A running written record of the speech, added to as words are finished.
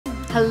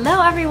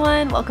Hello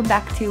everyone, welcome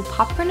back to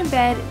Popcorn in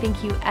Bed.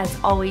 Thank you as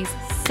always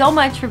so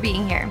much for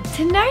being here.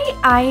 Tonight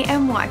I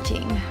am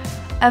watching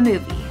a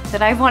movie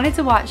that I've wanted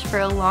to watch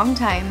for a long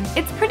time.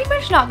 It's pretty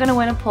much not gonna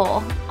win a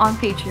poll on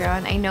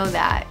Patreon, I know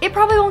that. It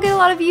probably won't get a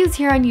lot of views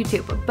here on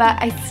YouTube, but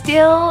I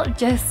still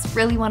just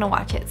really wanna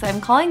watch it. So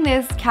I'm calling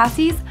this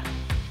Cassie's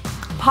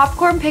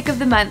Popcorn Pick of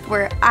the Month,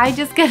 where I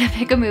just get to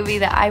pick a movie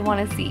that I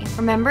want to see.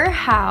 Remember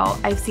how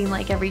I've seen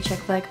like every chick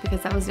flick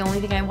because that was the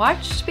only thing I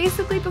watched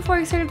basically before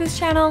I started this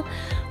channel?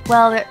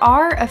 Well, there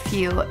are a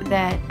few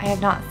that I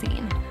have not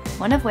seen.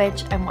 One of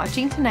which I'm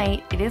watching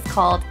tonight. It is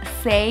called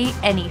Say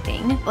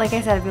Anything. Like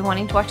I said, I've been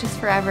wanting to watch this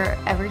forever,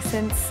 ever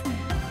since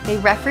they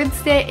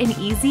referenced it in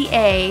Easy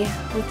A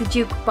with the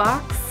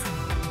jukebox,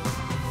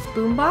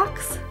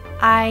 boombox.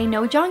 I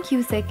know John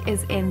Cusack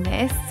is in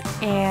this,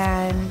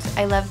 and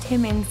I loved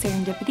him in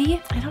Serendipity.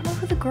 I don't know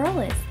who the girl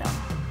is though.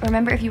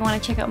 Remember, if you want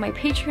to check out my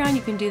Patreon,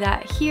 you can do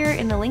that here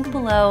in the link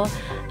below.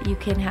 You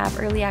can have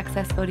early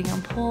access voting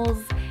on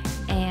polls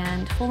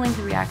and full-length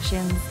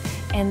reactions,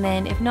 and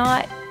then if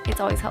not, it's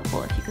always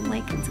helpful if you can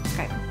like and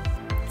subscribe.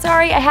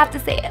 Sorry, I have to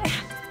say it.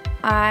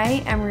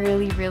 I am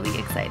really, really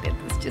excited.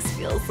 This just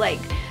feels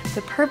like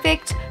the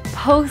perfect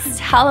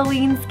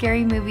post-Halloween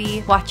scary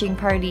movie watching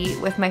party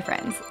with my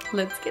friends.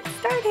 Let's get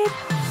started.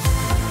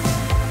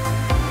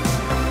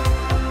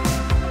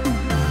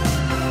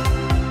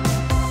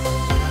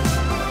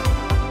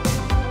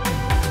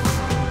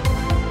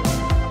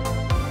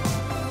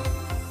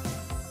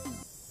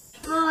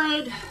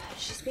 Lloyd,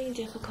 she's being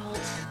difficult.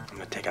 I'm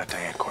gonna take out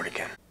Diane Court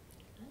again.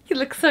 He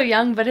looks so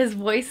young, but his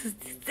voice is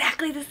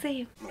exactly the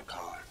same. I'm gonna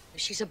call her.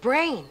 She's a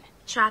brain.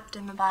 Trapped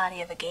in the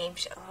body of a game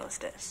show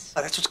hostess.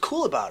 Oh, that's what's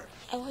cool about her.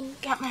 I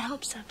wouldn't get my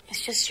hopes up.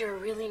 It's just you're a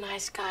really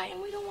nice guy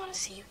and we don't want to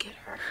see you get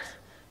hurt.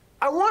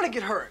 I want to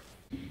get hurt.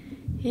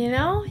 You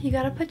know, you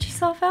gotta put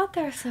yourself out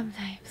there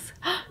sometimes.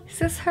 Is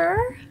this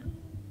her?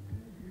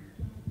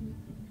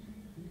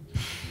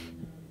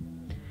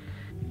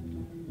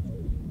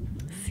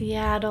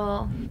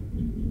 Seattle.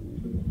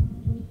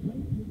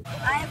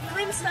 I have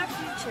glimpsed our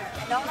future,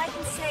 and all I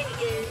can say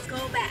is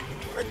go back.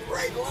 A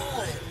great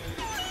line.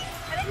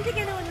 I didn't think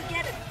anyone would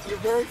get it. You're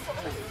very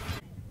funny.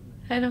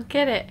 I don't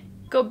get it.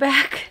 Go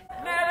back.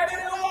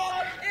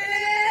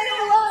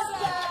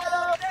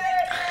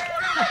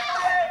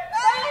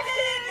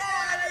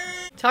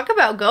 Talk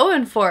about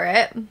going for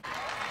it.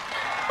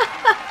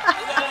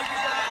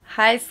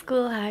 High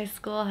school, high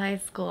school, high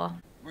school.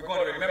 We're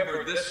going to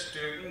remember this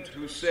student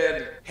who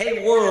said,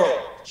 "Hey world,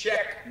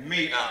 check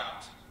me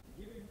out."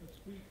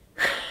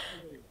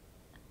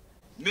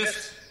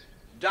 Miss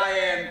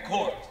Diane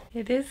Court.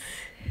 It is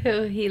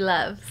who he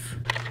loves.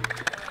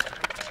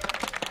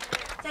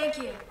 Thank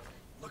you.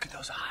 Look at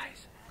those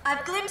eyes.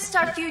 I've glimpsed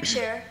our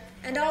future,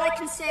 and all I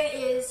can say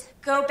is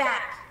go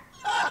back.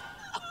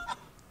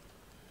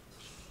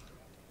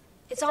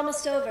 It's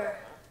almost over.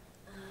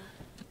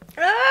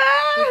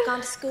 We've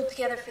gone to school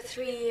together for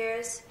 3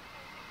 years.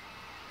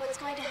 What's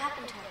going to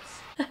happen to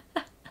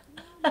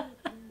us?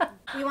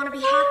 We want to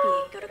be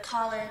happy, go to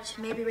college,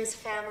 maybe raise a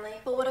family.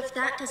 But what if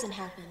that doesn't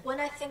happen? When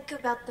I think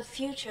about the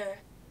future,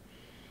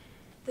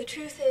 the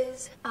truth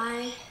is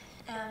I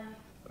am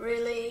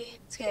really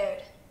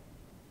scared.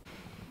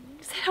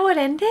 Is that how it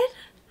ended?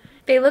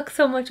 They look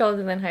so much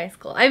older than high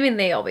school. I mean,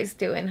 they always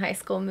do in high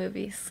school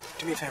movies.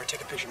 Do me a favor,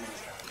 take a picture of me.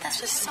 That's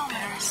just so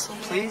embarrassing.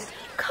 Please?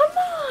 Come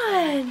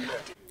on!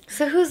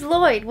 So who's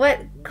Lloyd?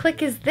 What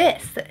clique is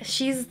this?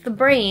 She's the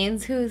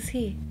brains. Who is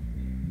he?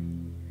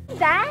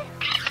 That?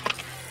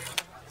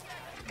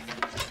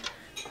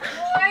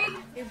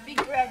 Lloyd, your big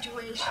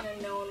graduation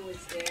and no one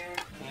was there.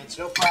 It's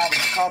no problem.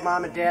 I called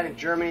Mom and Dad in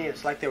Germany.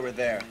 It's like they were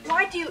there.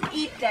 Why do you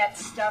eat that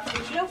stuff?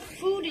 There's no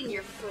food in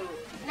your food.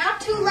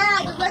 Not too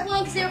loud. The red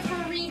line's there for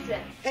a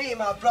reason. Hey,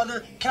 my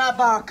brother, can I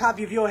borrow a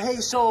copy of your Hey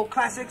Soul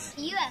Classics?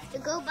 You have to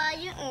go buy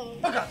your own.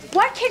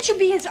 Why can't you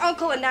be his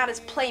uncle and not his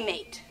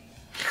playmate?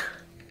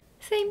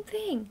 Same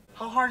thing.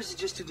 How hard is it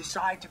just to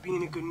decide to be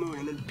in a good mood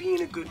and then be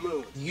in a good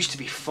mood? It used to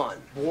be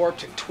fun,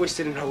 warped and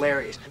twisted and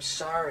hilarious. I'm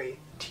sorry,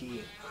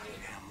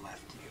 T.I.M.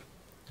 left you.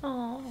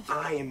 Oh.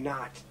 I am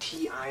not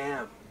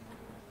T.I.M.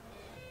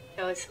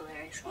 That was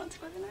hilarious once,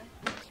 wasn't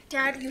it?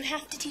 Dad, you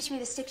have to teach me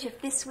the stick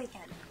shift this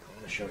weekend. I'm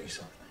gonna show you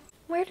something.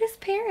 Where does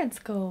parents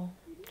go?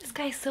 This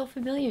guy's so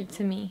familiar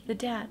to me. The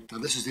dad. Now,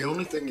 this is the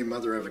only thing your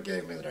mother ever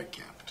gave me that I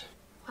kept.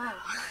 Wow,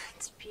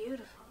 it's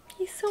beautiful.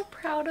 He's so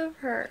proud of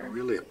I her.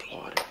 really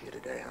applauded you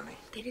today, honey.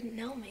 They didn't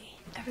know me.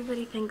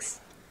 Everybody thinks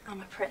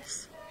I'm a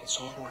priss. It's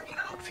all working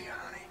out for you,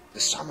 honey. The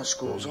summer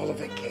schools, all the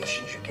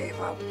vacations you gave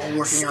up, all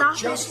working Stop out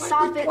it, just like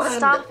stop we it, planned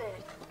stop it.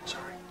 it.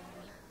 Sorry.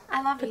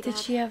 I love you, But did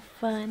Dad. she have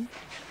fun?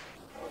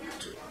 Oh, you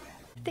too.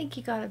 I think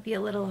you gotta be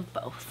a little of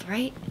both,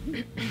 right?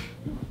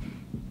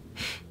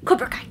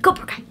 Cobra Kai,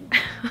 Cobra Kai.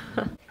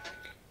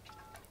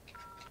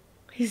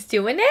 He's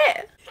doing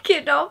it.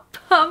 Getting all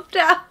pumped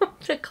out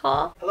to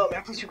call. Hello, may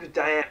I please speak with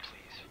Diane,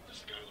 please?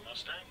 This the guy with the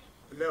Mustang?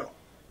 No.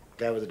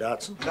 Guy with the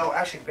Datsun? No,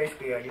 actually,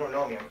 basically, you don't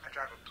know me. I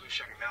drive a blue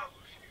Chevy Malibu.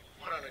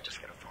 Why don't I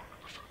just get a phone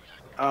number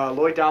from you?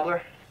 Lloyd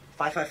Dobler,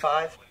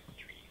 555.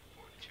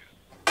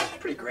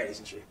 pretty great,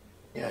 isn't she?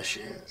 Yeah,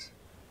 she is.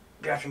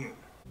 Good afternoon.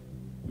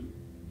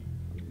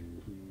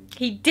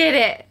 He did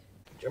it.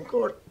 Jim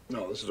Court?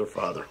 No, this is her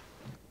father.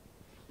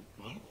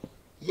 What?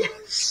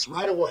 Yes,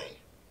 right away.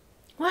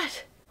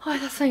 What? Oh, I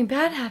thought something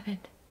bad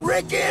happened.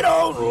 Ricky,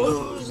 don't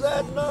lose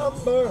that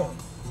number.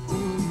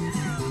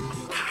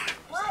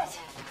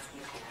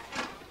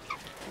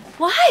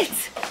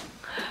 What?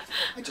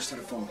 I just had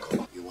a phone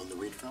call. You won the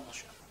Reed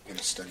Fellowship. You're going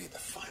to study at the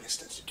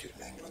finest institute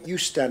in England. You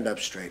stand up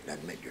straight and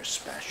admit you're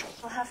special.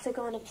 I'll have to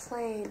go on a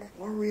plane.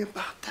 Worry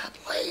about that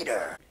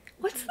later.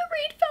 What's the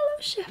Reed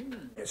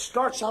Fellowship? It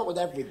starts out with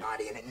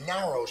everybody, and it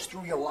narrows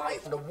through your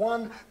life into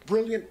one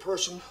brilliant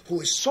person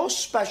who is so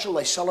special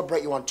they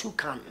celebrate you on 2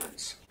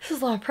 continents. This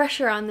is a lot of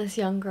pressure on this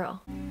young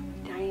girl.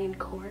 Diane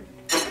Court.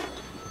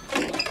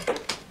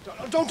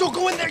 Don't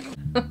go in there, you...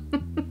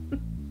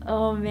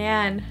 Oh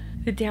man,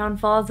 the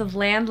downfalls of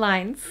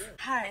landlines.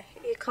 Hi,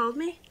 you called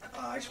me?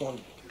 I just wanted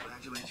to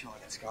congratulate you on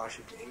that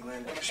scholarship to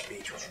England. Your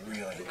speech was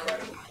really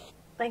incredible.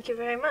 Thank you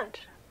very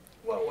much.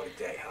 Well, what a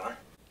day, huh?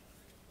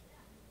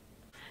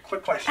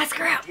 Quick question. Ask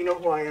her out. Do you know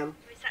who I am?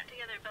 We sat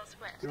together at Bill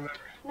Square. Do you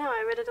remember? No,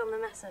 I read it on the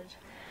message.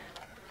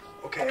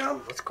 Okay,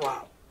 let's go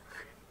out.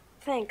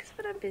 Thanks,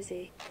 but I'm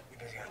busy. You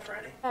busy on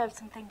Friday? I have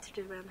some things to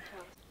do around the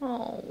house.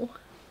 Oh,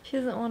 she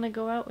doesn't want to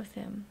go out with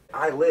him.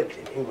 I lived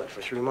in England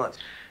for 3 months.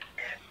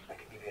 I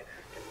can give you an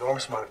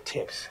enormous amount of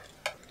tips.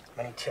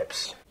 Many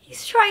tips.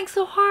 He's trying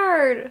so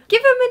hard.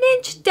 Give him an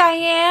inch,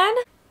 Diane.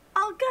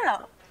 I'll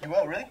go. You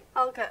will, really?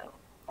 I'll go.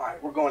 All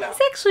right, we're going out.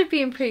 He's actually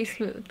being pretty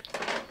smooth.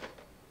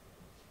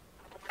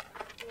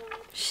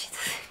 She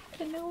doesn't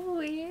even know who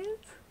he is.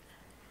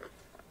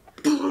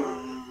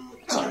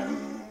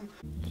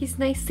 He's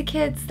nice to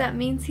kids. That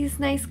means he's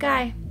a nice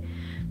guy.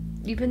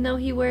 Even though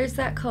he wears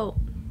that coat.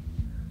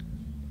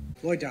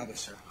 Lloyd Dobler,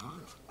 sir.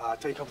 I'll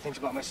tell you a couple things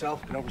about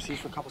myself. Been overseas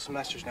for a couple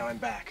semesters, now I'm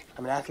back.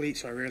 I'm an athlete,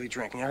 so I rarely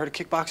drink. You heard of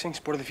kickboxing,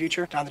 sport of the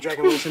future? John the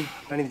Dragon Wilson,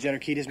 Benny the Jet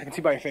Urquidez. I can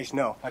see by your face,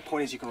 no. My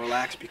point is you can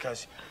relax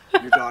because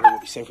your daughter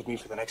will be safe with me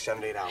for the next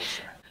 7 to 8 hours,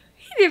 sir.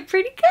 He did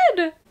pretty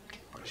good.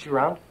 Is she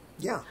around?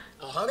 Yeah.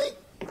 Honey?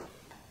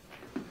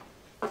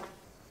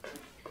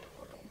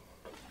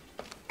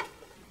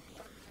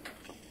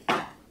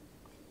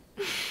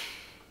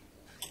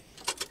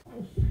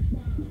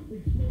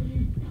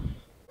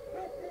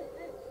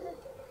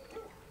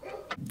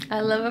 I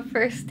love a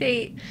first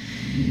date.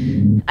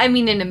 I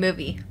mean in a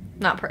movie,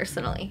 not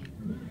personally.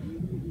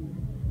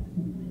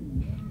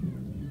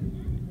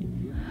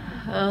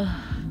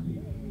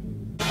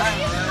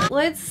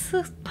 Lloyd's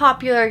a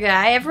popular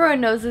guy.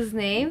 Everyone knows his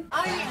name.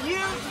 I need you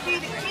to be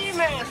the key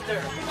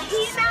master.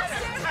 Key master?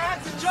 I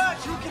have to judge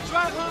who can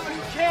drive home and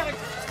who can't.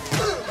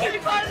 He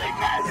finally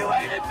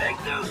graduated, big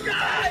new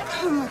guy.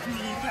 Come with me.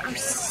 There are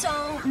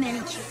so many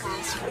cute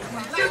guys here.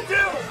 You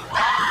do.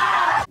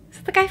 Is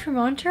that the guy from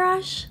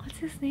Entourage? What's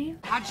his name?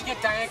 How'd you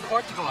get Diane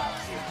Court to go out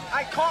with you?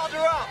 I called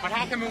her up. But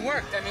how come it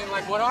worked? I mean,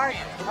 like, what are you?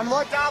 I'm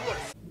Lloyd Dobler.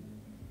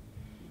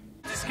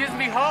 This gives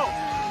me hope.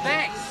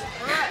 Thanks.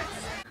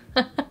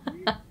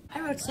 I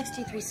wrote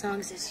 63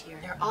 songs this year.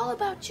 They're all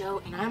about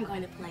Joe, and I'm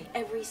going to play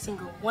every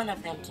single one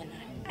of them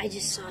tonight. I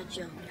just saw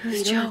Joe. Who's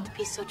You don't Joe? have to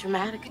be so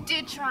dramatic. You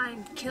did try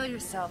and kill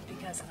yourself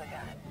because of the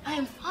guy. I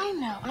am fine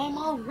now. I am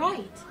all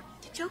right.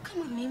 Did Joe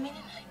come with Mimi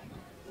tonight?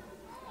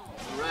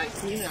 Right,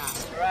 Tina.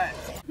 Right.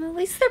 Well, at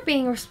least they're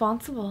being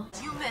responsible.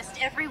 You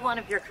missed every one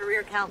of your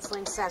career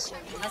counseling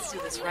sessions. Let's do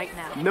this right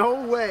now.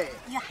 No way.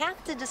 You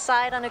have to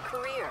decide on a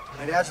career.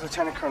 My dad's a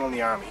lieutenant colonel in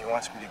the Army. He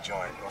wants me to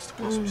join. He wants to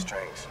pull some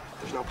strings.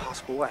 There's no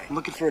possible way. I'm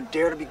looking for a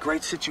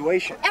dare-to-be-great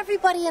situation.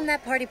 Everybody in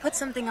that party put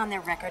something on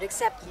their record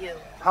except you.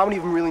 How many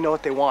of them really know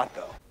what they want,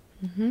 though?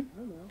 Mm-hmm.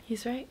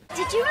 He's right.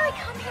 Did you really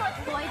come here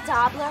with Lloyd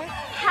Dobler?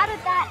 How did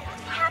that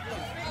happen?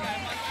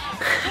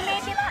 He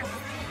made me laugh.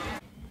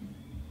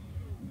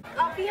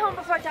 I'll be home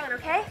before dawn,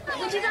 okay?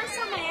 Would you guys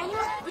sign my annual?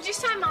 Would you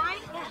sign mine?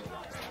 Yeah.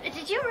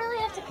 Did you really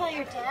have to call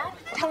your dad?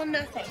 Tell him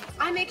nothing.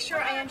 I make sure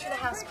I enter the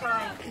house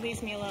crying.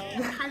 Leave me alone.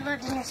 I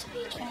loved in your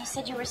speech when you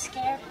said you were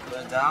scared.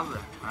 Lloyd Dobler.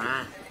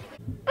 Right.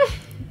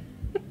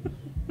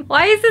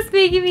 Why is this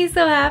making me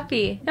so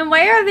happy? And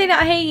why are they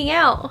not hanging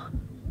out?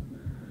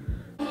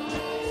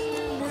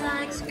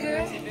 Like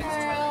skirt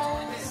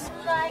girls,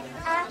 like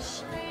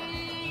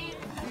Ashley.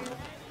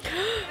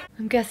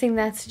 I'm guessing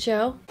that's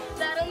Joe.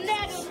 That'll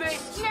never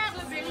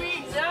be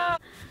me, Joe.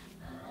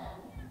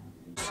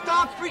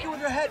 Stop freaking with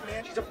her head,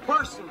 man. She's a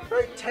person,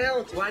 very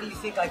talented. Why do you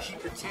think I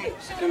keep her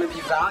tapes? It's gonna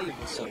be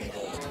valuable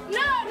someday.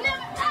 No,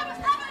 never, ever,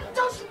 ever,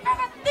 don't you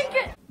ever think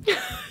it.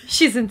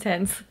 She's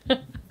intense.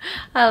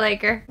 I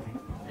like her.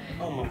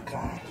 Oh my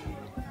God.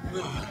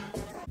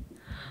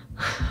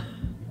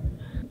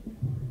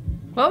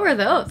 What were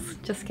those?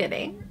 Just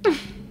kidding.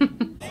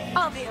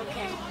 I'll be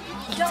okay.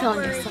 Keep Don't telling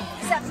worry.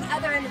 yourself. He's at the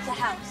other end of the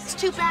house.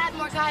 It's too bad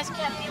more guys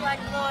can't be like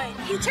Lloyd.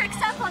 He tricks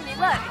up on me,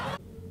 look.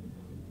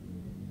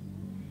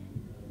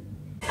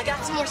 I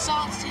got some more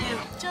songs to do.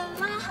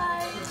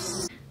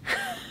 July.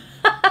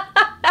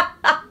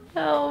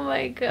 Oh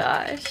my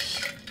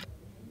gosh.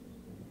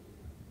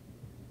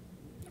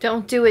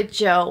 Don't do it,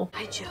 Joe.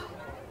 Hi, Joe.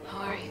 How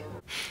are you?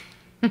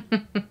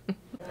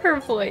 Her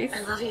voice.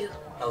 I love you.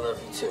 I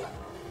love you too.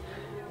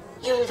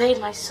 You invade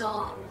my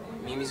soul.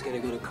 Mimi's gonna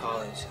go to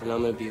college, and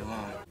I'm gonna be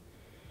alone.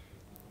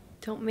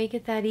 Don't make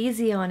it that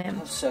easy on him.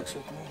 Have sex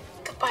with me.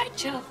 Goodbye,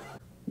 Joe.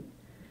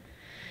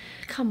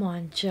 Come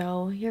on,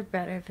 Joe. You're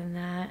better than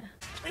that.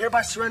 I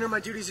hereby surrender my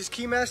duties as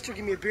keymaster.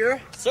 Give me a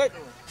beer.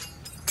 Certainly.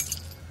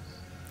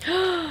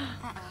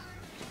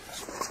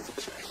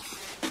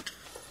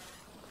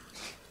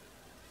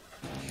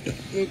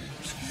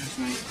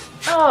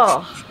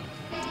 Oh.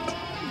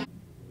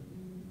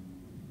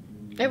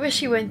 I wish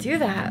he wouldn't do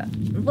that.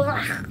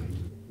 Blah.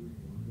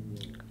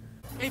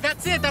 Hey,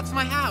 that's it. That's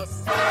my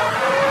house.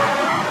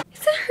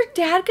 Isn't her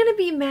dad gonna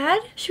be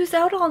mad? She was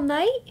out all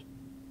night?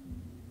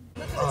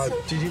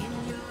 Did you?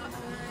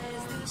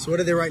 So what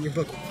did they write in your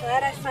book?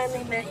 Glad I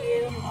finally met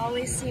you. You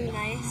always seem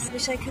nice.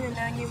 Wish I could have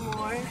known you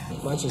more.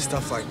 Mentioned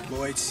stuff like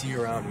Lloyd, see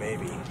you around,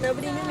 maybe.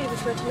 Nobody knew me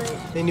before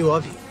tonight. They knew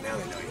of you. Now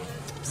they know you.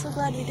 I'm so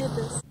glad you did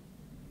this.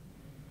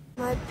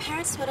 My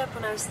parents split up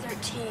when I was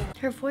 13.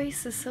 Her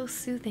voice is so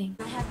soothing.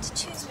 I had to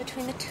choose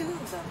between the two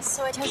of them.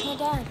 So I chose my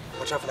dad.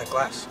 Watch out for that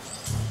glass.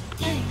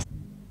 Thanks.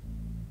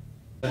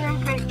 You're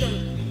in great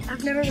shape.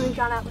 I've never really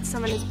gone out with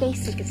someone as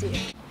basic as you.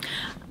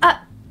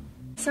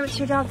 So what's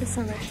your job this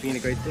summer? Being a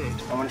great date.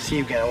 I want to see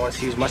you again. I want to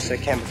see you as much as I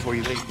can before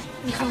you leave.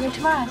 You call me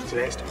tomorrow.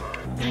 Today's tomorrow.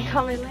 Then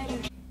call me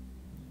later.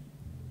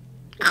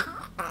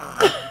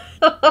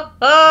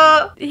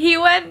 He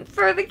went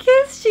for the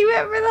kiss, she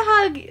went for the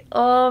hug.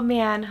 Oh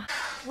man.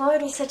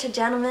 Lloyd was such a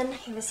gentleman.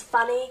 He was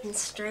funny and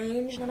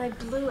strange, and I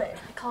blew it.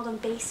 I called him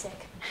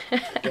basic.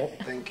 I don't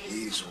think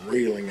he's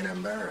reeling in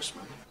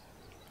embarrassment.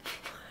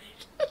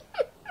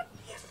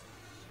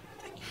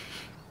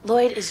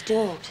 Lloyd is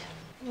doomed.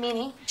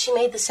 Meaning, she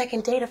made the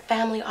second date a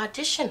family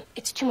audition.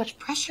 It's too much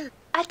pressure.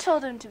 I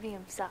told him to be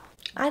himself.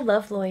 I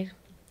love Lloyd.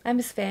 I'm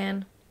his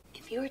fan.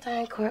 If you were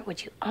dying court,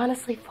 would you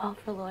honestly fall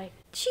for Lloyd?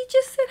 She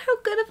just said how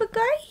good of a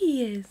guy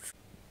he is.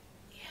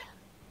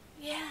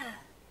 Yeah.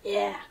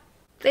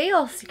 They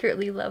all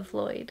secretly love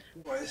Lloyd.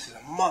 Boy, this is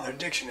a mother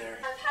dictionary.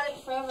 I've had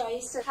it forever. I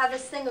used to have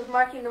this thing of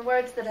marking the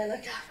words that I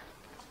looked up.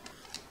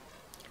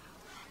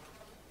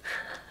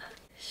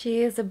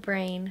 She is a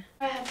brain.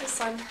 I have this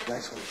one.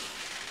 Nice one.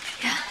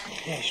 Yeah.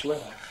 Yeah, you should wear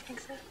that. I think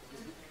so.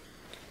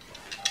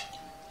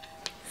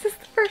 Is this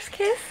the first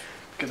kiss?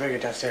 Get better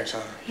get downstairs,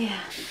 huh? Yeah.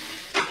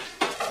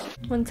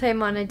 One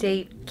time on a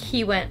date,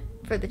 he went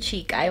for the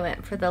cheek, I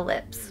went for the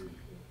lips.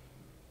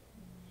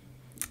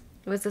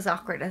 It was as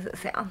awkward as it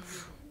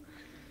sounds.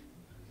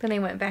 Then I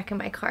went back in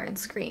my car and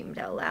screamed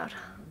out loud.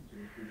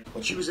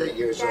 When she was 8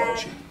 years old,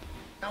 she...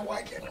 Now,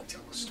 why can't I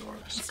tell the story?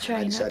 Let's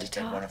try not to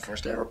take on her talk.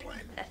 first airplane.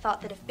 I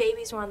thought that if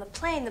babies were on the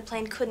plane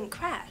couldn't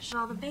crash.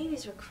 And all the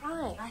babies were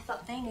crying. I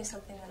thought they knew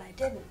something that I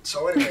didn't.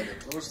 So anyway, they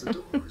closed the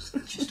doors,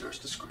 and she starts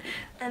to scream.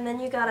 And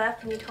then you got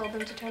up and you told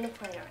them to turn the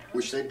plane around.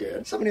 Which they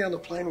did. Somebody on the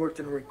plane worked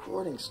in a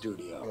recording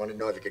studio. I wanted to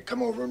know if you could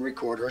come over and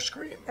record her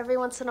scream. Every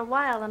once in a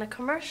while on a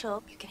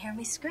commercial, you can hear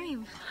me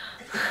scream.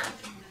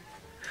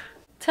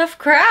 Tough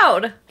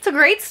crowd. It's a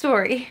great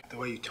story. The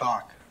way you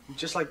talk.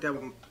 Just like that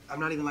with...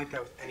 I'm not even like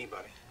that with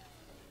anybody.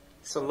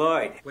 So,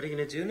 Lloyd, what are you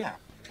gonna do now?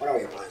 What are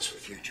your plans for the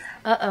future?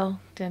 Uh-oh.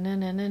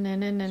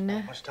 Da-na-na-na-na-na-na.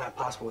 As much time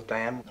possible with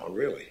Diane. Oh,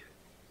 really?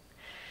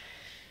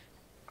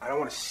 I don't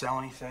want to sell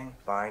anything,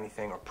 buy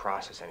anything, or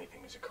process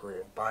anything as a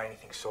career. Buy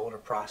anything sold or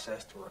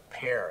processed, or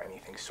repair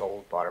anything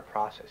sold, bought, or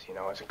processed. You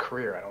know, as a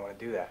career, I don't want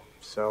to do that.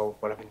 So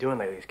what I've been doing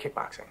lately is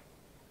kickboxing,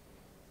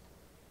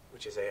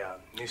 which is a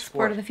new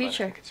sport. of the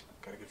future. I think it's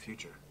got a good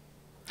future.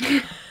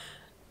 I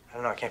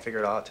don't know. I can't figure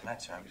it all out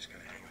tonight, so I'm just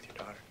gonna hang with your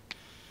daughter.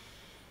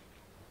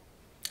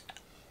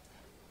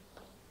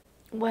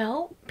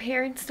 Well,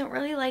 parents don't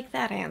really like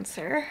that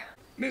answer.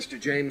 Mr.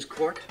 James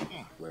Court,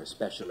 we're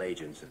special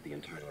agents of the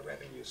Internal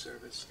Revenue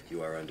Service.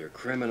 You are under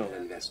criminal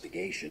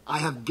investigation. I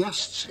have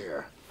guests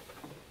here.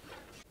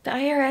 The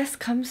IRS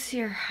comes to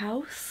your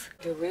house?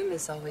 Your room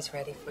is always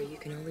ready for you. You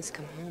can always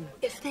come home.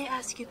 If they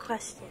ask you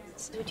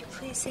questions, would you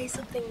please say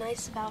something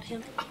nice about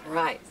him?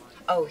 Right.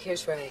 Oh,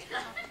 here's Ray.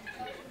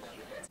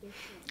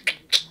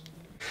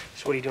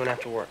 So what are you doing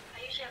after work?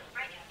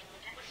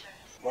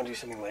 Want to do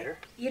something later?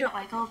 You don't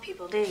like old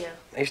people, do you?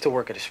 I used to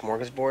work at a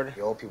smorgasbord.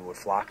 The old people would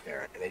flock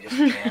there, and they just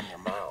jam their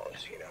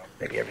mouths, you know.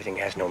 Maybe everything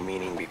has no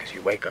meaning because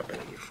you wake up and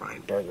then you're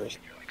frying burgers.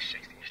 You're like 60,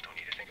 you just don't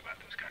need to think about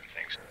those kind of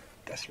things.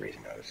 That's the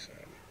reason I was...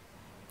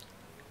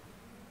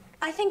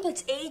 I think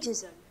that's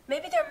ageism.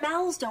 Maybe their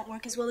mouths don't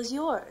work as well as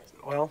yours.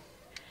 Well,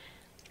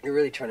 you're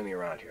really turning me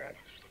around here. I'm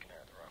just looking at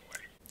it the wrong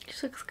way.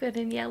 She looks good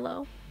in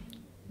yellow.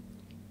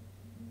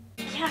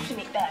 You have to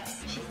meet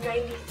Bess. She's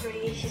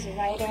 93, she's a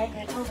writer.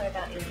 I told her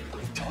about you.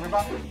 Tell her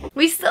about me?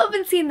 We still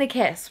haven't seen the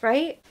kiss,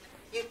 right?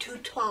 You're too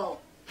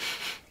tall.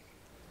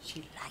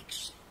 She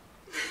likes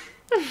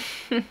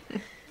you.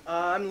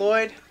 I'm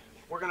Lloyd.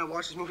 We're gonna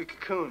watch this movie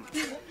Cocoon.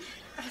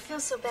 I feel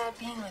so bad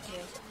being with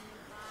you.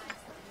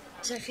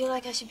 I feel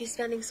like I should be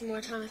spending some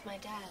more time with my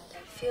dad.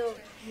 I feel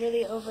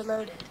really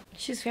overloaded.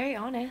 She's very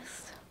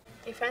honest.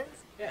 Are you friends?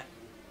 Yeah.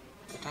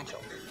 Potential.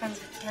 Friends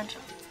with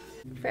potential.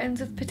 Friends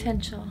with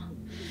potential.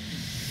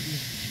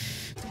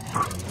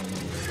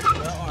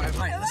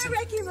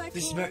 listen.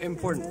 This is very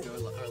important.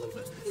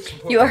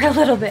 You are a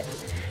little bit.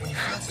 When you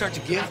feel it start to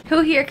give.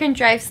 Who here can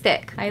drive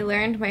stick? I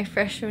learned my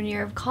freshman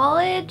year of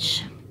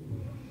college.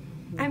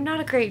 I'm not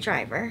a great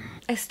driver.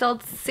 I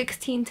stalled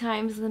 16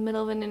 times in the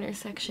middle of an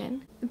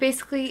intersection.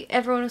 Basically,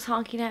 everyone was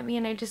honking at me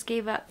and I just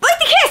gave up. Like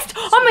the kiss!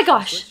 Oh my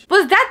gosh!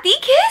 Was that the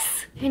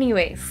kiss?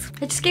 Anyways,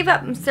 I just gave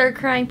up and started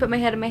crying, put my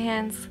head in my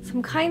hands.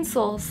 Some kind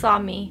soul saw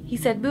me. He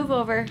said, move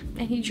over,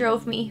 and he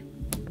drove me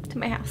to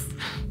my house.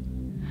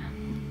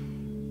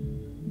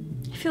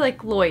 I feel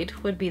like Lloyd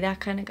would be that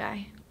kind of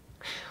guy.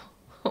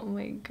 Oh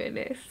my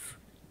goodness.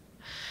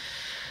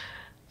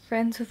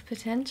 Friends with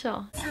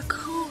potential. You're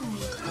cool. I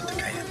don't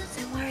think I am.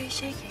 Then why are you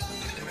shaking?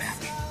 I'm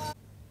happy.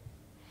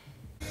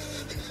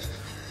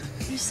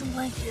 Here's some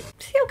blanket.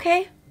 Is he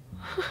okay?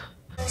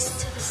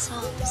 Listen to the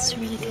song. It's a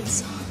really good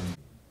song.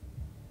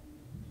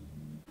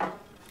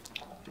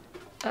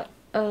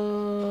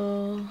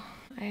 Uh-oh.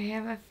 I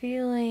have a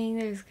feeling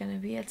there's gonna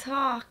be a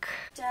talk.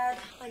 Dad,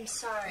 I'm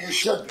sorry. You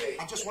should be.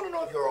 I just want to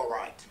know if you're all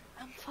right.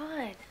 I'm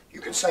fine. You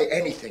can say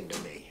anything to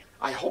me.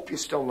 I hope you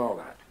still know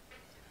that.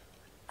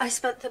 I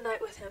spent the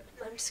night with him.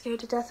 I'm scared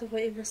to death of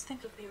what you must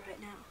think of me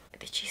right now.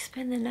 Did she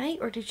spend the night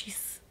or did she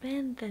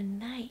spend the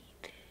night?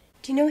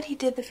 Do you know what he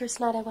did the first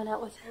night I went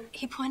out with him?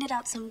 He pointed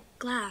out some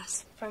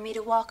glass for me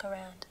to walk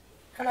around.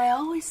 And I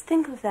always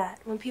think of that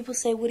when people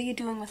say, what are you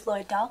doing with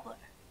Lloyd Dobler?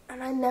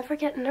 And I never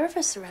get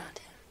nervous around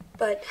him.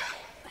 But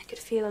I could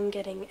feel him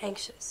getting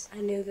anxious.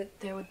 I knew that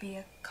there would be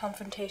a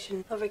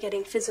confrontation over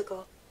getting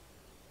physical.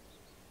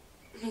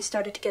 And he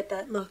started to get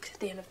that look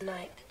at the end of the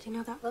night. Do you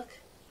know that look?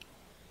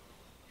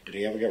 Did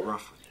he ever get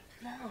rough with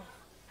you? No.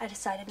 I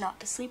decided not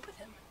to sleep with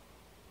him.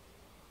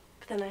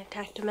 But then I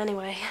attacked him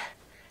anyway.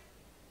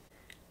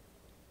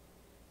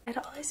 It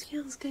always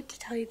feels good to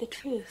tell you the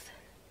truth.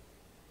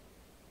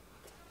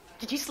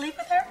 Did you sleep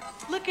with her?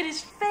 Look at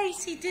his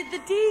face. He did the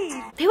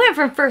deed. They went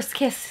from first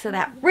kiss to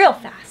that real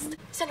fast.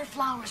 Send her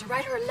flowers or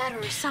write her a letter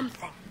or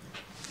something.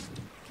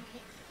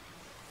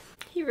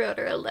 He wrote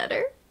her a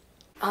letter.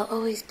 I'll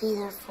always be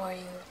there for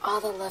you. All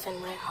the love in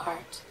my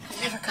heart.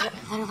 I've never gotten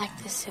a letter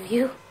like this, have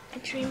you? I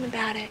dream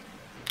about it.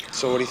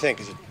 So what do you think?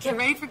 Is it? Get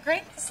ready for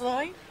greatness,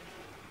 Lloyd.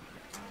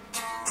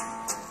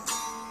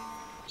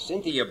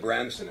 Cynthia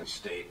Bramson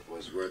estate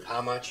was worth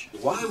how much?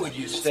 Why would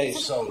you stay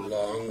so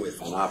long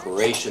with an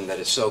operation that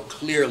is so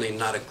clearly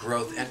not a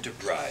growth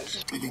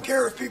enterprise? Taking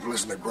care of people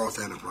isn't a growth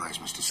enterprise,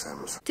 Mr.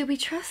 Samuels. Do we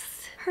trust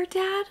her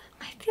dad?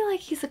 I feel like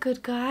he's a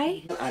good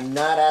guy. I'm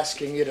not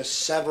asking you to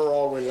sever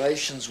all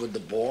relations with the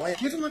boy.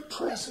 Give him a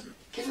present.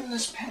 Give him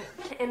this pen.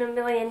 In a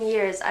million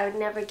years, I would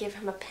never give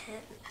him a pen.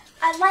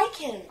 I like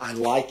him. I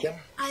like him?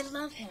 I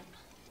love him.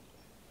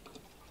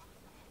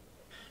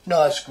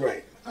 No, that's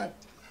great.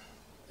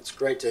 It's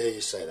great to hear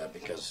you say that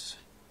because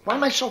why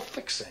am I so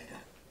fixated?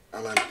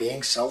 Am I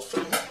being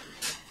selfish?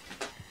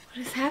 What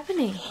is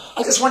happening?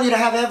 I just want you to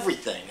have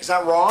everything. Is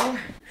that wrong?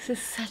 This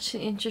is such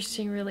an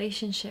interesting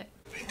relationship.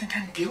 I think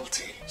I'm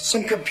guilty.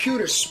 Some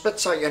computer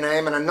spits out your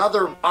name and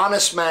another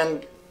honest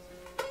man...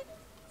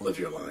 Live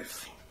your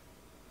life.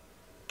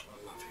 I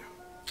love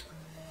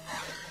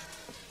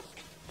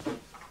you. Did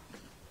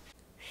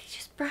he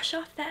just brush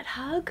off that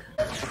hug?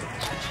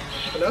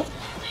 Hello?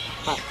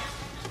 Hi.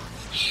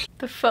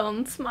 The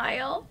phone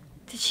smile.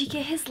 Did she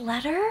get his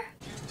letter?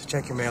 Just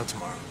check your mail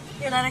tomorrow.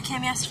 Your letter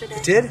came yesterday.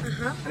 It did?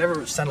 Uh-huh. I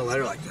never sent a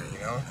letter like that, you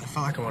know? I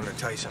felt like I wanted to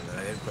tell you something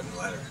that I didn't put in the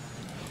letter.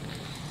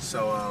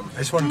 So, I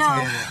just wanted to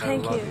tell you that I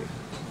love you.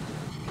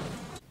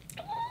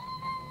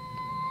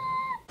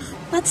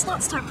 Let's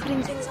not start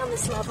putting things on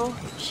this level.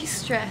 She's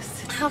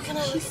stressed. How can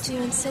I look at you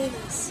and say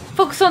this?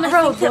 Focus on the I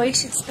road, think that we Lloyd.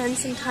 should spend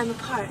some time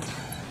apart.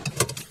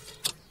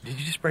 Did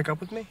you just break up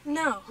with me?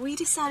 No, we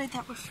decided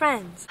that we're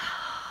friends.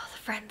 The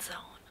friend zone.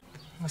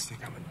 You must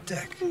think I'm a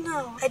dick.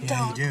 No, I Yeah,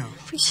 don't. you do.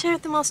 We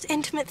shared the most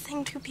intimate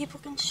thing two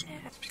people can share.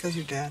 It's because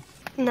you're dad.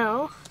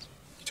 No.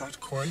 You talked to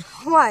Corey?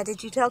 Why?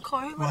 Did you tell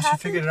Corey what Well, she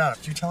happened? figured it out.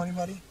 Did you tell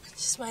anybody?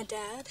 Just my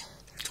dad.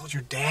 You told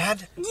your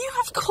dad? You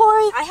have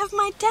Corey. I have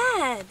my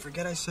dad.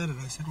 Forget I said it.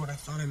 I said what I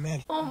thought I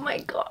meant. Oh my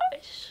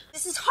gosh.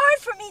 This is hard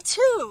for me,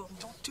 too.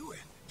 Don't do it.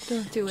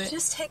 Don't do it.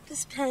 Just take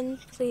this pen,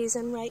 please,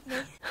 and write me.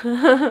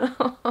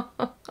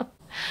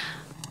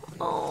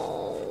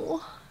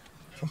 Oh.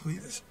 I don't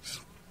believe this.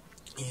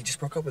 You just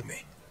broke up with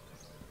me.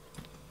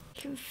 I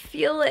can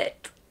feel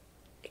it.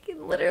 I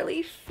can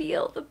literally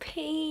feel the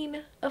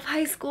pain of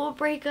high school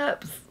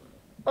breakups.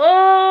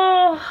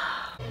 Oh.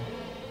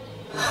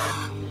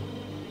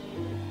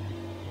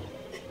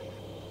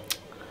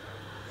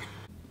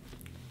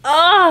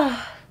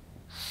 Oh.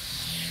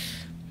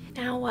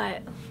 Now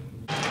what?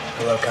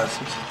 Hello,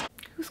 Constance.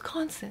 Who's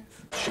Constance?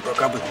 She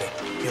broke up with me.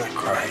 I feel like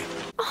crying.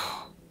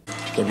 Oh.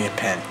 She gave me a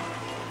pen.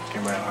 She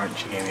gave me my heart and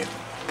she gave me a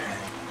pen.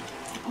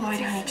 Lloyd,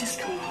 honey, just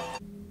come on.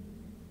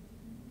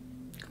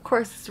 Of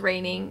course it's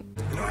raining.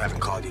 You know, I haven't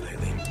called you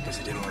lately because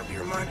I didn't want to be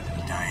reminded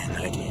of Diane.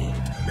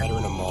 I met her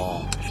in a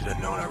mall. Should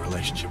have known our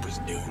relationship was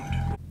doomed.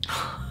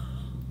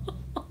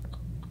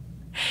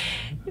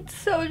 It's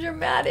so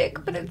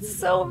dramatic, but it's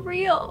so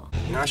real.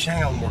 You know, I should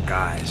hang out with more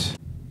guys.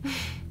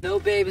 No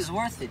babe is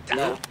worth it, dude.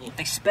 No.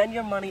 They spend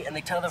your money and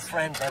they tell their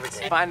friends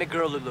everything. Find a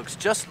girl who looks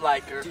just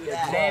like her,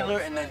 nail her,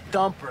 and then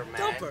dump her,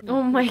 man.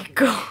 Oh my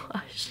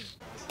gosh.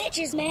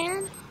 Bitches,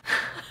 man.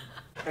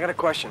 I got a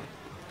question.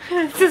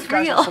 This is You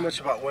guys real. know so much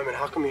about women.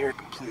 How come you're here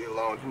completely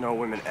alone? No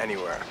women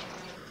anywhere.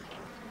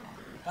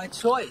 By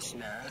choice,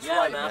 man. That's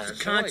right, man. It's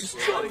a conscious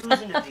choice.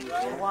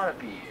 I want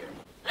to be here.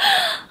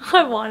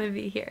 I want to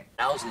be here.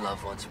 I was in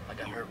love once. I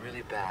got hurt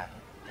really bad.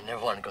 I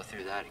never want to go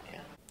through that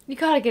again. You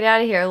gotta get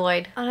out of here,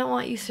 Lloyd. I don't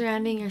want you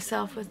surrounding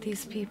yourself with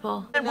these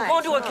people. And we're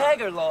going to a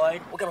kegger,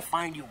 Lloyd. We're going to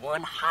find you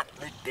one hot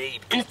lit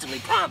babe. Instantly,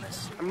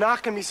 promise. I'm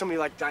not gonna be somebody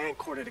like Diane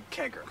courted a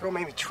kegger. Girl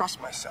made me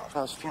trust myself.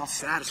 I was feeling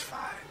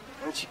satisfied.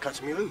 And then she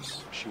cuts me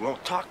loose. She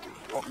won't talk to me.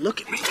 Won't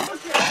look at me.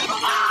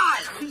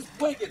 He's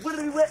wicked. What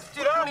are we with?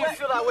 Dude, I don't even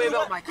feel that way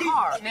about my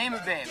car. Name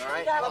a babe, all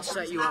right? I'll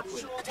set you up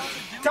with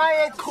it.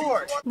 Diane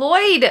Court.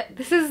 Lloyd,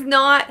 this is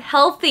not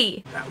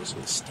healthy. That was a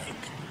mistake.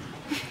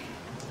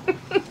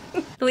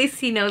 At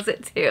least he knows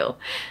it too.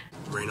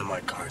 The rain on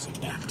my car is a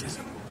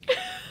baptism.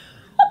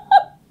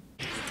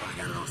 If I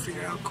got it all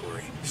figured out,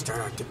 Corey. You start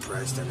out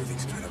depressed,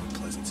 everything's kind of a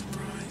pleasant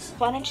surprise.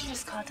 Why don't you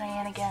just call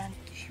Diane again?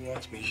 She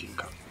wants me, she can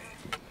come to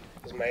me.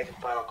 This is my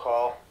final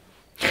call.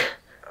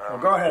 Well,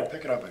 go ahead,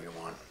 pick it up if you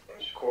want.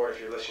 Corey,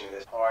 if you're listening to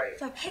this, how are you?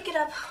 If I pick it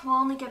up, we'll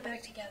only get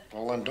back together.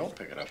 Well, then don't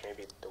pick it up.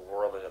 Maybe the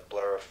world is a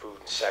blur of food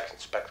and sex and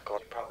spectacle.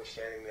 You're probably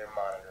standing there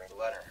monitoring the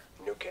letter.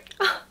 Nuke it.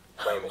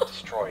 Flame it.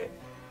 Destroy it.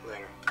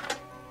 Later.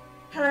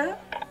 Hello?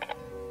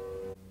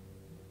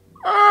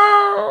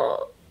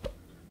 Oh.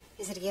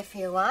 Is it a gift for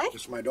your wife?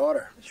 It's my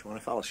daughter. She won a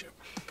fellowship.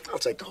 I'll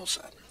take the whole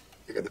set.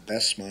 You got the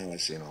best smile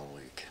I've seen all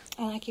week.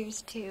 I like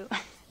yours too.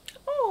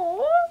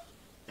 Oh.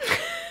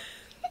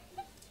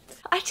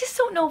 I just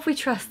don't know if we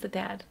trust the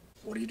dad.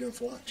 What are you doing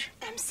for lunch?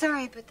 I'm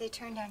sorry, but they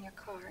turned down your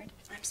card.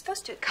 I'm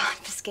supposed to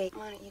confiscate.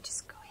 Why don't you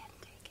just go ahead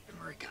and take it?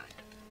 Very kind.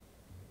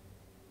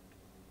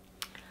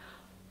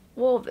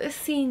 Whoa, this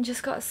scene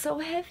just got so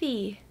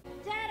heavy.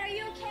 Dad, are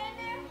you okay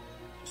in there?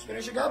 Just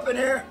finishing up in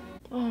here.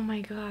 Oh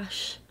my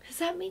gosh. Does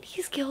that mean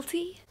he's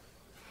guilty?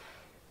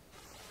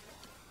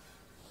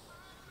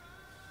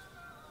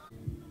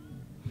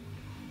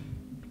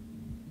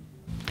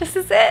 This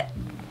is it.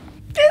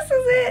 This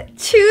is it.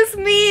 Choose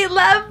me.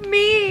 Love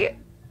me.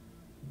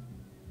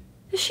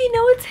 Does she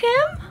know it's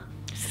him?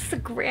 This is a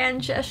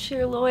grand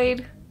gesture,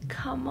 Lloyd.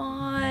 Come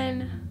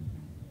on.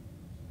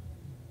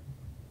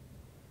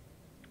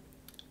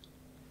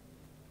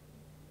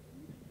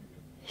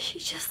 She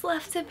just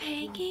left him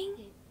hanging.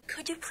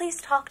 Could you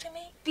please talk to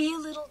me? Be a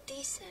little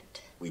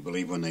decent. We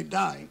believe when they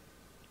die,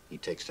 he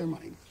takes their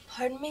money.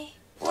 Pardon me?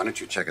 Why don't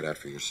you check it out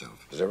for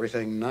yourself? Is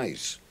everything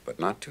nice, but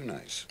not too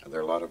nice? There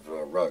are a lot of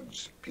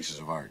rugs, pieces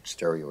of art,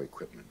 stereo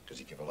equipment. Does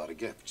he give a lot of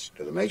gifts?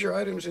 Do the major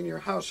items in your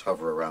house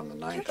hover around the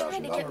 $9,000 You're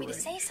trying to get me to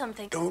range? say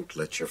something. Don't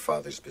let your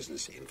father's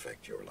business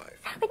infect your life.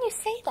 How can you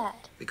say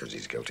that? Because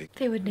he's guilty.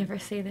 They would never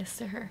say this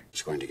to her.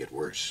 It's going to get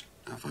worse.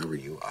 Now, if I were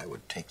you, I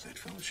would take that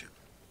fellowship.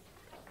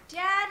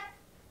 Dad?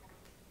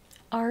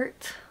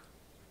 Art.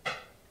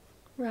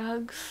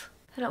 Rugs.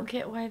 I don't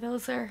get why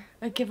those are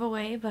a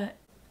giveaway, but...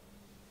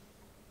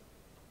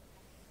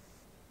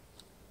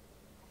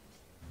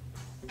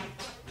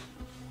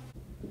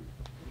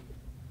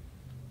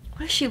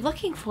 What is she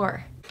looking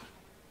for?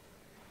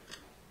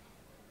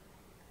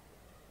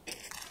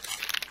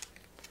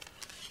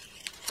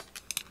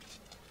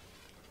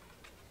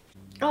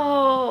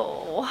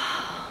 Oh.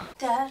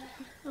 Dad?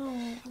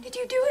 Oh. Did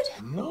you do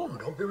it? No,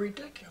 don't be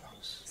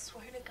ridiculous. I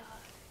swear to God.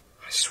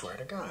 I swear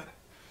to God.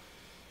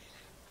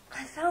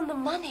 I found the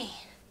money.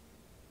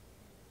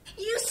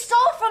 You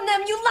stole from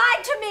them! You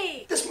lied to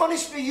me! This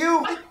money's for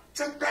you. I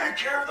take better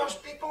care of those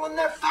people than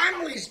their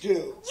families do.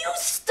 You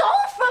stole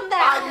from them!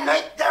 I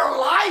make their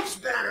lives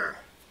better.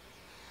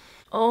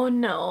 Oh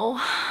no.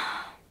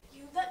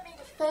 You let me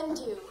defend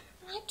you.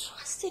 I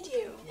trusted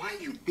you. Why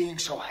are you being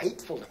so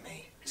hateful to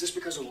me? Is this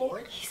because of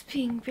Lloyd? He's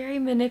being very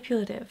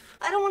manipulative.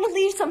 I don't want to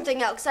leave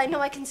something out because I know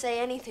I can say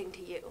anything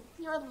to you.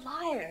 You're a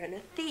liar and a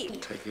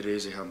thief. Take it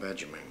easy how bad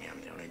you make me.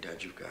 I'm the only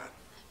dad you've got.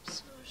 I'm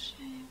so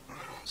ashamed. Oh,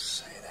 don't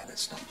say that.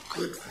 It's not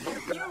good for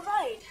you. You're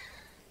right.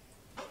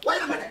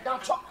 Wait a minute. Now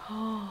talk.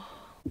 Oh,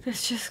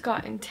 this just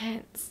got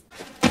intense.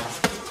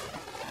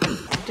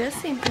 It does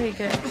seem pretty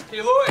good.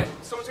 Hey, Lloyd,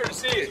 someone's here to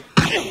see you.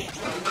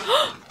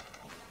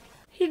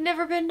 He'd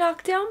never been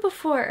knocked down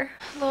before.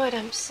 Lloyd,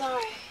 I'm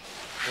sorry.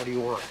 What do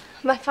you want?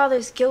 My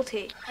father's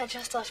guilty. I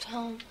just left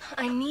home.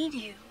 I need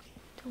you.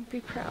 Don't be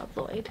proud,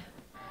 Lloyd.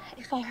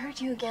 If I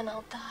hurt you again,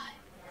 I'll die.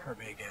 Hurt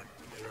me again.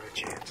 Never a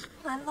chance.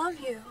 I love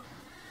you.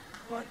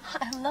 What?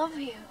 I love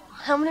you.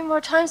 How many more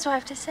times do I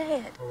have to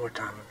say it? One more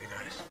time would be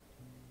nice.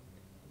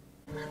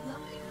 I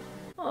love you.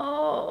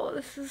 Oh,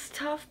 this is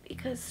tough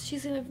because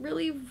she's in a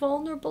really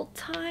vulnerable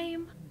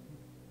time.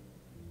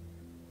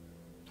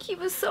 He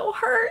was so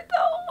hurt,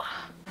 though.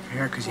 You're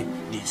here because you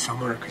need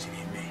someone or because you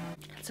need me?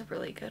 That's a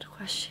really good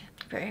question.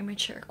 Very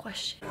mature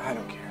question. I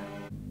don't care.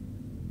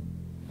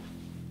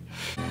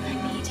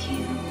 I need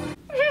you.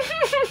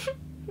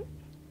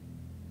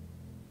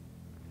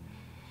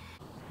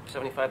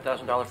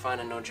 $75,000 fine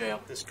and no jail.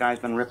 This guy's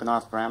been ripping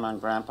off Grandma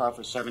and Grandpa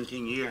for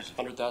 17 years.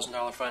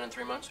 $100,000 fine in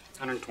 3 months?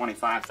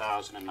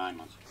 $125,000 in 9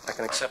 months. I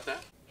can accept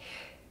that.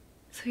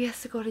 So he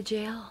has to go to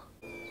jail.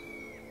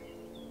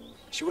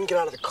 She wouldn't get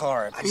out of the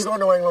car. You going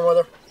to New England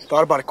with her?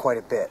 Thought about it quite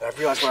a bit. I've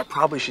realized what I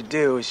probably should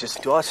do is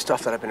just do all that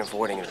stuff that I've been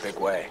avoiding in a big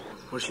way.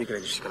 What is she gonna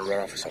do? She's gonna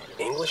run off with some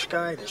English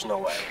guy? There's no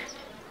way.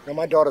 You know,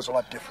 my daughter's a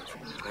lot different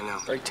from you. I know.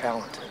 Very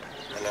talented.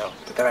 I know.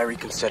 But then I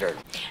reconsidered.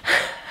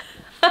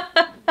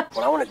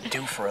 What I want to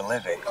do for a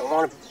living, I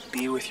want to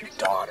be with your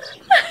daughter.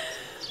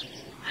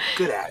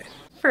 Good at it.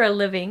 For a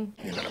living.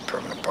 You're not a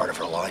permanent part of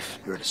her life.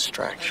 You're a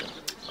distraction.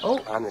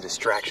 Oh. I'm the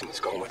distraction that's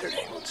going with her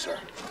to England, sir.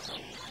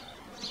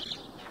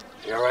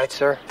 You all right,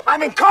 sir?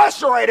 I'm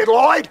incarcerated,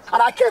 Lloyd!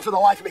 And I can't for the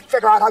life of me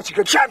figure out how she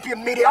could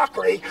champion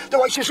mediocrity the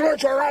way she's learned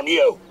to around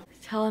you!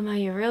 Tell him how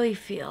you really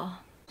feel.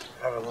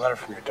 I have a letter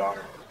from your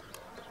daughter.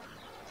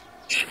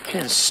 She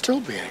can still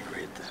be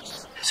angry at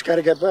this. It's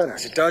gotta get better.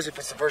 As it does, if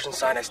it's the version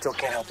signed, I still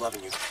can't help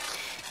loving you.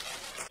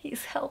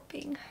 He's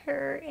helping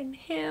her and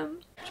him.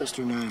 Just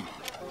her name.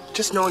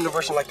 Just knowing a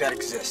version like that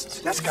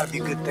exists. That's gotta be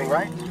a good thing,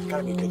 right?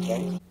 Gotta be a good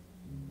thing.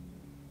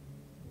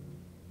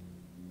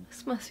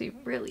 This must be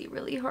really,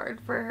 really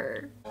hard for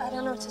her. I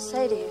don't know what to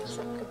say to you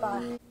except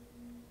goodbye.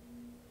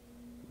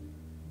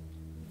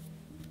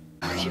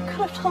 You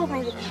could have told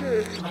me the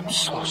truth. I'm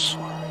so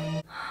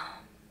sorry.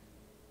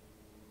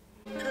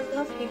 I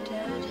love you,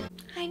 Dad.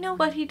 I know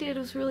what he did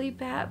was really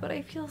bad, but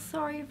I feel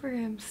sorry for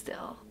him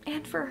still.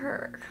 And for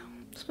her.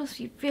 This must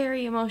be a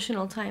very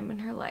emotional time in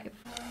her life.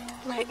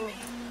 Write me.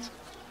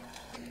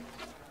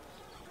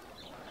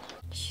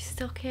 She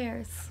still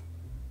cares.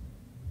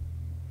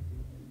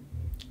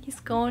 He's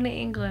going to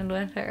England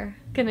with her.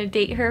 Gonna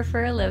date her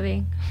for a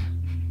living.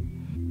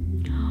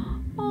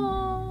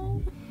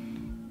 Oh.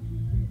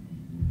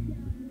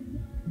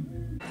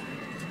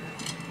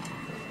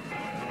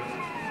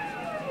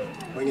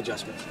 Wing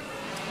adjustment.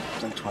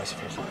 Blink twice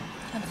if you're fine.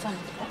 I'm fine.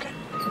 Okay.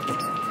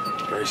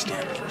 Very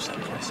standard for a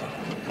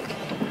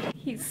 727.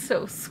 He's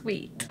so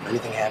sweet. If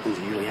anything happens,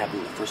 it usually happens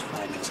in the first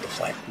 5 minutes of the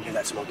flight. You hear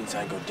that smoking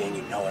sign go ding,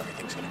 you know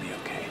everything's gonna be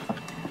okay.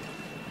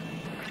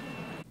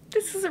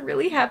 This is a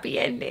really happy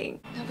ending.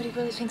 Nobody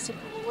really thinks it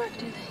will work,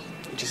 do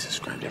they? You just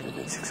described every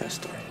good success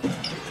story.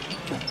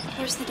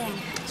 Where's the dad?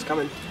 It's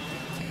coming.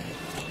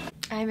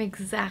 I'm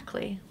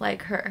exactly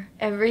like her.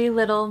 Every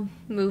little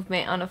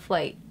movement on a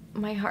flight,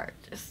 my heart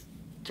just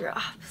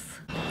drops.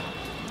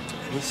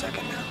 Any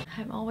second now.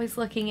 I'm always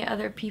looking at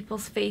other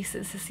people's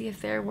faces to see if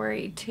they're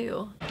worried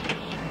too.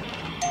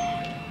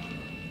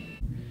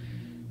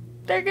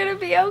 They're gonna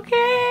be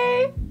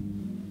okay.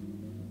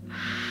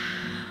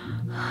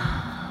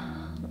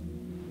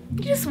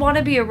 You just want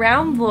to be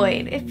around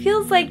Lloyd. It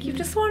feels like you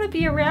just want to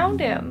be around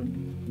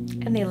him.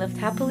 And they lived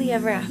happily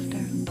ever after.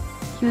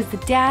 He was the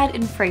dad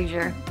in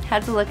Frasier.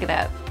 Had to look it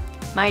up.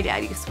 My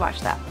dad used to watch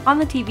that on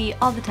the TV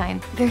all the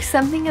time. There's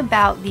something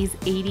about these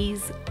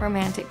 80s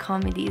romantic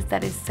comedies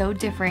that is so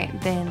different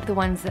than the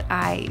ones that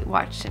I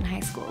watched in high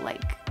school,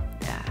 like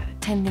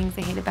 10 Things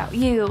I Hate About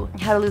You,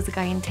 How to Lose a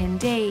Guy in 10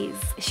 Days,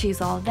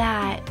 She's All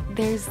That.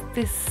 There's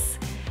this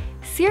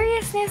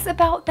seriousness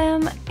about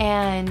them,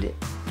 and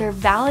they're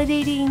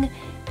validating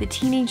the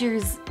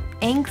teenager's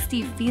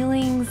angsty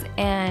feelings,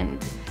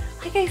 and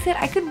like I said,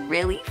 I could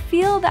really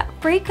feel that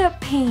breakup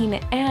pain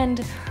and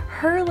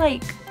her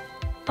like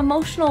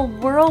emotional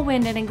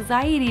whirlwind and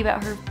anxiety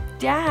about her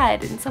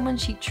dad and someone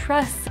she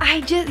trusts.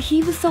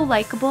 He was so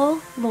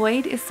likable.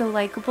 Lloyd is so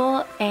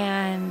likable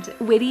and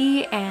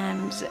witty,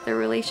 and the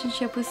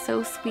relationship was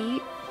so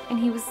sweet, and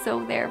he was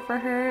so there for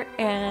her,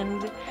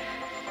 and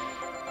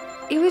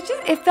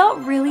it felt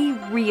really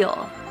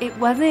real. It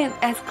wasn't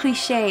as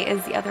cliche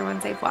as the other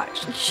ones I've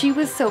watched. She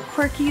was so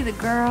quirky, the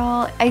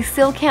girl. I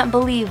still can't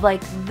believe,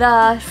 like,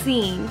 the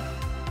scene,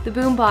 the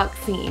boombox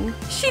scene.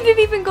 She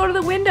didn't even go to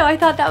the window. I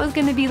thought that was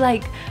gonna be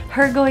like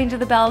her going to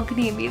the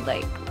balcony and be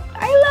like,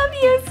 I love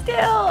you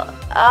still.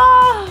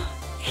 Oh,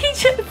 he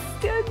just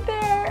stood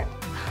there.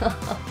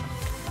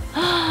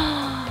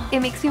 It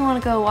makes me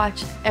want to go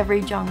watch every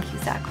John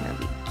Cusack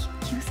movie.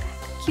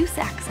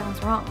 Cusack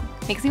sounds wrong.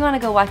 Makes me want to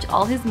go watch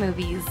all his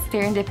movies.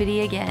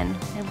 Serendipity again.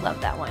 I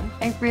love that one.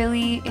 I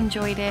really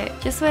enjoyed it.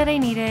 Just what I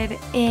needed.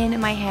 In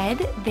my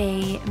head,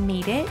 they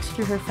made it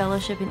through her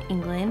fellowship in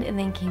England and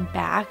then came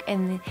back,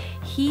 and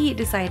he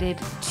decided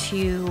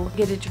to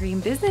get a dream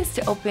business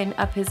to open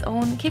up his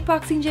own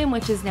kickboxing gym,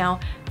 which is now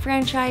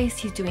franchised.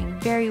 He's doing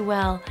very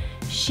well.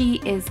 She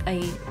is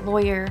a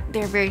lawyer.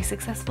 They're very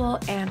successful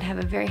and have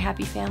a very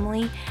happy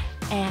family,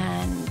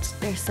 and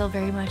they're still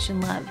very much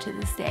in love to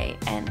this day.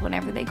 And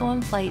whenever they go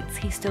on flights,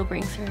 he still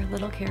brings her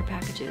little care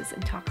packages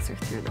and talks her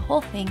through the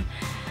whole thing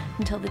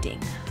until the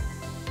ding.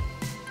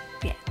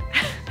 Yeah.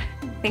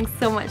 Thanks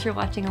so much for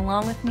watching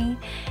along with me,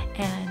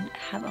 and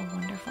have a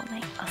wonderful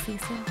night. I'll see you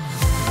soon.